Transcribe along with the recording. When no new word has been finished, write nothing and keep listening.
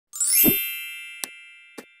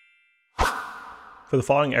For the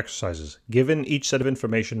following exercises, given each set of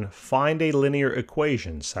information, find a linear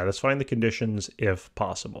equation satisfying the conditions if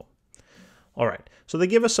possible. All right, so they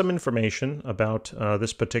give us some information about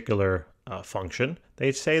this particular function.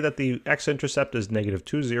 They say that the x-intercept is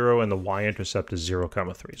 -2, 0, and the y-intercept is 0,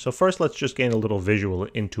 3. So first, let's just gain a little visual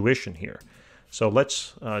intuition here. So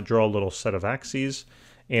let's draw a little set of axes,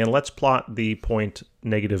 and let's plot the point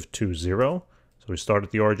 -2, 0. So we start at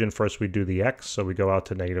the origin. First we do the x, so we go out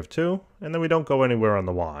to -2, and then we don't go anywhere on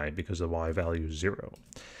the y because the y value is 0.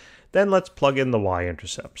 Then let's plug in the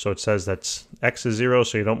y-intercept. So it says that x is 0,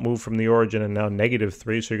 so you don't move from the origin, and now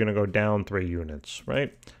 -3, so you're going to go down 3 units,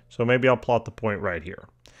 right? So maybe I'll plot the point right here.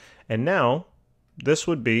 And now this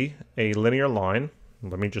would be a linear line.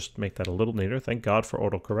 Let me just make that a little neater. Thank God for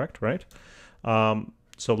autocorrect, right?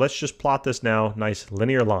 So let's just plot this now, nice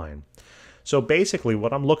linear line. So basically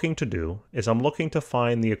what I'm looking to do is I'm looking to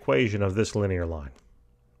find the equation of this linear line.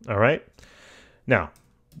 All right? Now,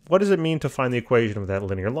 what does it mean to find the equation of that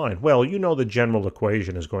linear line? Well, you know the general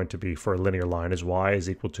equation is going to be for a linear line is y is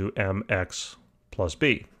equal to mx plus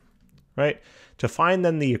b, right? To find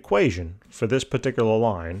then the equation for this particular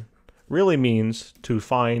line really means to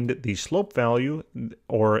find the slope value,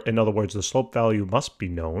 or in other words, the slope value must be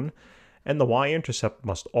known, and the y-intercept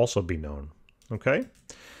must also be known, okay?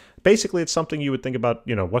 Basically, it's something you would think about,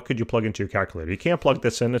 you know, what could you plug into your calculator? You can't plug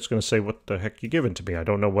this in. It's going to say, what the heck you giving to me? I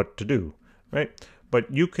don't know what to do, right?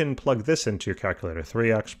 But you can plug this into your calculator,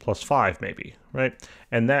 3x plus 5 maybe, right?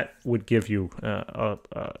 And that would give you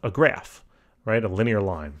a graph, right? A linear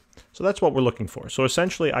line. So that's what we're looking for. So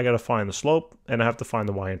essentially, I got to find the slope, and I have to find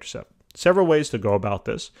the y-intercept. Several ways to go about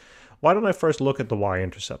this. Why don't I first look at the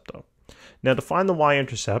y-intercept, though? Now, to find the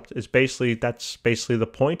y-intercept is that's basically the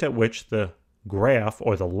point at which the graph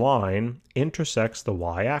or the line intersects the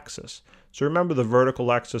y-axis. So remember, the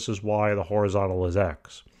vertical axis is y, the horizontal is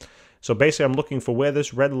x. So basically I'm looking for where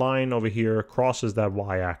this red line over here crosses that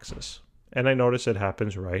y-axis. And I notice it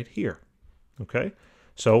happens right here. Okay?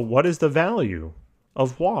 So what is the value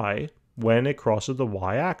of y when it crosses the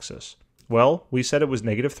y-axis? Well, we said it was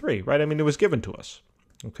 -3, right? I mean, it was given to us.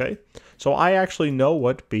 Okay? So I actually know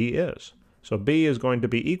what b is. So b is going to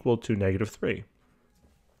be equal to -3.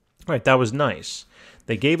 Right, that was nice.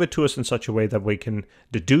 They gave it to us in such a way that we can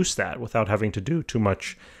deduce that without having to do too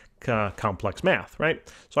much complex math, right?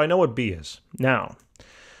 So I know what b is. Now,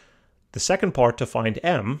 the second part to find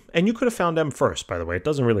m, and you could have found m first, by the way, it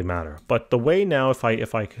doesn't really matter. But the way now, if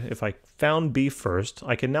I found b first,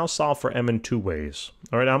 I can now solve for m in 2 ways.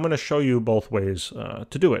 All right, I'm going to show you both ways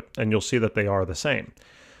to do it, and you'll see that they are the same.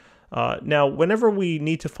 Now, whenever we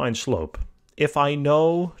need to find slope, if I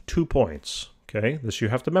know 2 points, okay, this you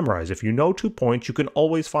have to memorize. If you know 2 points, you can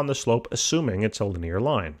always find the slope, assuming it's a linear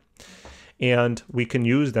line. And we can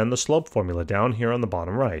use then the slope formula down here on the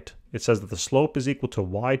bottom right. It says that the slope is equal to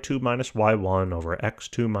y2 minus y1 over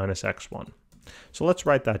x2 minus x1. So let's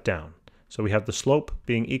write that down. So we have the slope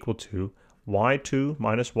being equal to y2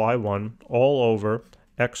 minus y1 all over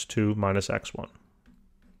x2 minus x1.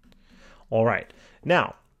 All right.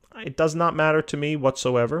 Now, it does not matter to me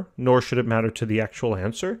whatsoever, nor should it matter to the actual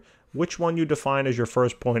answer, which one you define as your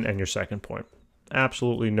first point and your second point.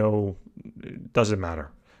 Absolutely no, it doesn't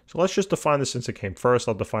matter. So let's just define this since it came first.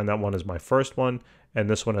 I'll define that one as my first one and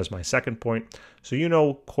this one as my second point. So you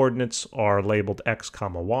know coordinates are labeled x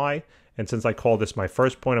comma y, and since I call this my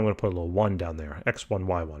first point, I'm going to put a little 1 down there, x1,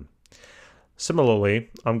 y1. Similarly,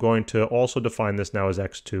 I'm going to also define this now as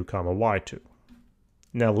x2 comma y2.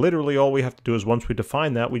 Now literally all we have to do is once we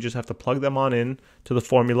define that, we just have to plug them on in to the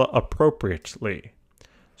formula appropriately.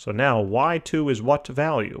 So now y2 is what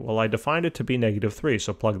value? Well, I defined it to be -3,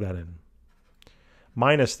 so plug that in.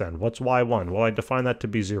 Minus then, what's y1? Well, I defined that to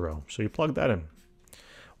be 0, so you plug that in.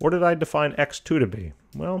 What did I define x2 to be?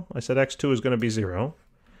 Well, I said x2 is going to be 0.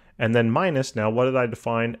 And then minus, now what did I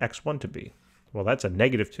define x1 to be? Well, that's a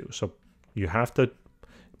 -2, so you have to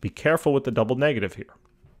be careful with the double negative here.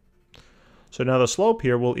 So now the slope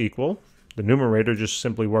here will equal, the numerator just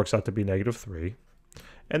simply works out to be -3.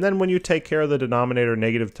 And then when you take care of the denominator,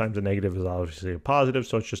 negative times a negative is obviously a positive,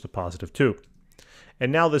 so it's just a +2. And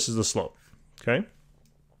now this is the slope, okay?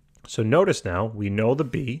 So notice now, we know the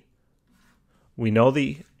b, we know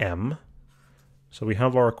the m, so we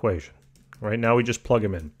have our equation. Right now we just plug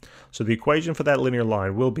them in. So the equation for that linear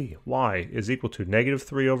line will be y is equal to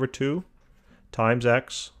 -3 over 2 times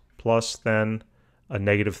x plus then a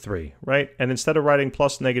 -3, right? And instead of writing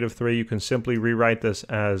plus -3, you can simply rewrite this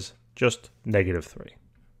as just -3.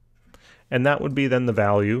 And that would be then the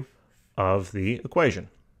value of the equation.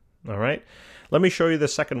 All right? Let me show you the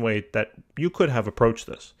second way that you could have approached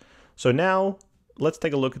this. So now let's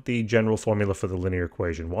take a look at the general formula for the linear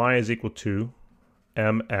equation. Y is equal to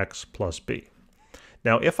mx plus b.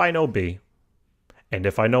 Now, if I know b, and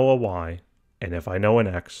if I know a y, and if I know an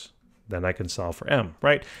x, then I can solve for m,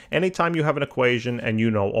 right? Anytime you have an equation and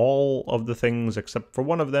you know all of the things except for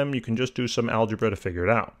one of them, you can just do some algebra to figure it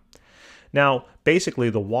out. Now, basically,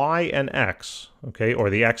 the y and x, okay, or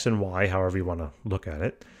the x and y, however you want to look at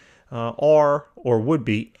it, are or would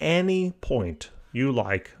be any point you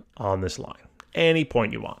like on this line, any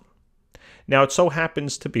point you want. Now, it so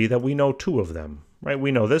happens to be that we know two of them, right?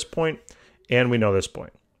 We know this point and we know this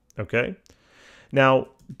point, okay? Now,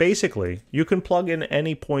 basically, you can plug in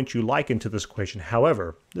any point you like into this equation.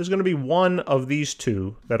 However, there's going to be one of these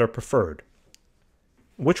two that are preferred.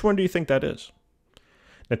 Which one do you think that is?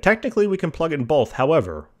 Now, technically, we can plug in both.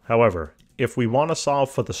 However, if we want to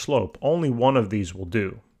solve for the slope, only one of these will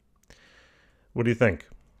do. What do you think?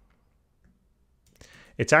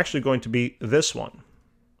 It's actually going to be this one.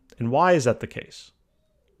 And why is that the case?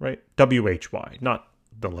 Right? WHY, not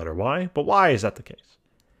the letter Y, but why is that the case?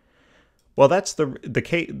 Well, that's the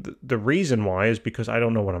reason why is because I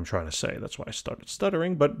don't know what I'm trying to say. That's why I started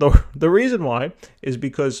stuttering. But the reason why is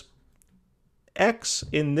because x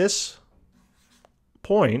in this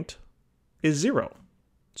point is 0.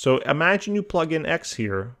 So imagine you plug in x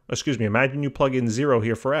here. Excuse me. Imagine you plug in 0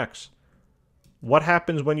 here for x. What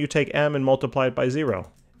happens when you take m and multiply it by 0?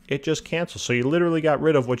 It just cancels. So you literally got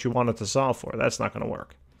rid of what you wanted to solve for. That's not going to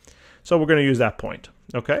work. So we're going to use that point.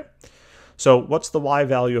 Okay? So what's the y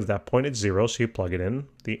value of that point? It's 0, so you plug it in.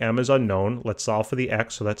 The m is unknown. Let's solve for the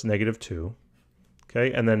x, so that's -2.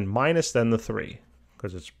 Okay, and then minus then the 3,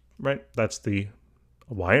 because it's, right, that's the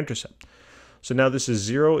y-intercept. So now this is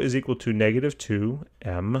 0 is equal to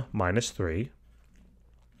 -2m minus 3.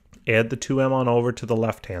 Add the 2m on over to the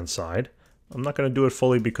left-hand side. I'm not going to do it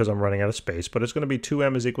fully because I'm running out of space, but it's going to be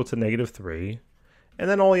 2m is equal to -3. And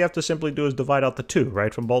then all you have to simply do is divide out the 2,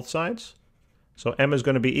 right, from both sides. So m is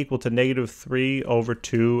going to be equal to -3 over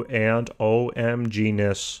 2, and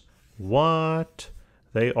OMG-ness, what?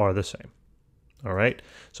 They are the same. All right?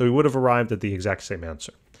 So we would have arrived at the exact same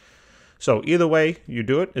answer. So either way you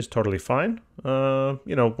do it is totally fine. You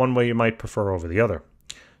know, one way you might prefer over the other.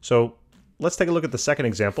 So let's take a look at the second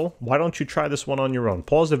example. Why don't you try this one on your own?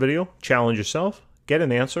 Pause the video, challenge yourself, get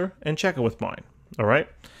an answer, and check it with mine. All right?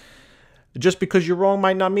 Just because you're wrong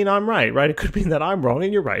might not mean I'm right, right? It could mean that I'm wrong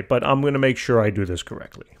and you're right, but I'm going to make sure I do this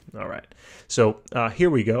correctly. All right. So here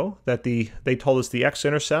we go. That they told us the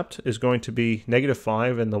X-intercept is going to be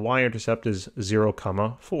 -5 and the Y-intercept is 0,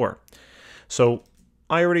 4. So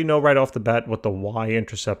I already know right off the bat what the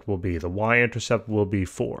Y-intercept will be. The Y-intercept will be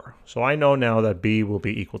 4. So I know now that B will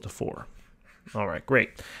be equal to 4. All right,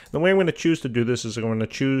 great. The way I'm going to choose to do this is I'm going to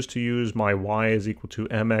choose to use my y is equal to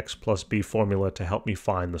mx plus b formula to help me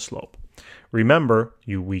find the slope. Remember,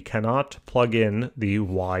 we cannot plug in the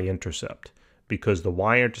y-intercept because the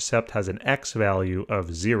y-intercept has an x value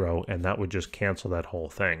of 0, and that would just cancel that whole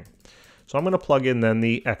thing. So I'm going to plug in then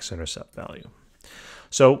the x-intercept value.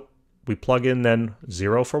 So we plug in then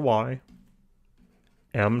 0 for y,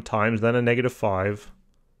 m times then a -5,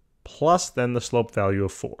 plus then the slope value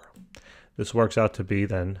of 4. This works out to be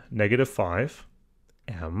then -5,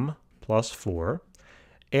 m plus 4.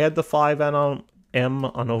 Add the 5m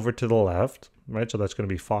on over to the left, right? So that's going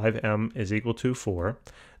to be 5m is equal to 4.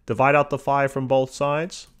 Divide out the 5 from both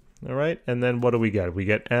sides, all right? And then what do we get? We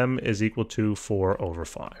get m is equal to 4 over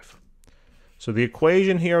 5. So the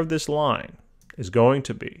equation here of this line is going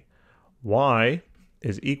to be y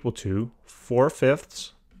is equal to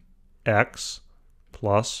 4/5 x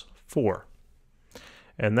plus 4.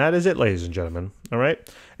 And that is it, ladies and gentlemen, all right?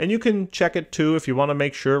 And you can check it too if you want to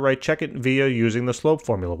make sure, right? Check it via using the slope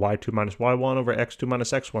formula, y2 minus y1 over x2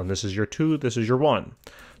 minus x1. This is your 2, this is your 1.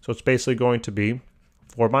 So it's basically going to be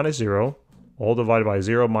 4 minus 0, all divided by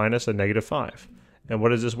 0 minus a -5. And what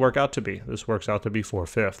does this work out to be? This works out to be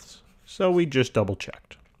 4/5. So we just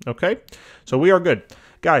double-checked, okay? So we are good.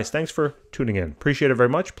 Guys, thanks for tuning in. Appreciate it very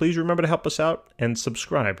much. Please remember to help us out and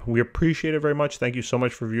subscribe. We appreciate it very much. Thank you so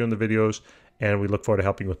much for viewing the videos, and we look forward to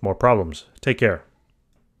helping you with more problems. Take care.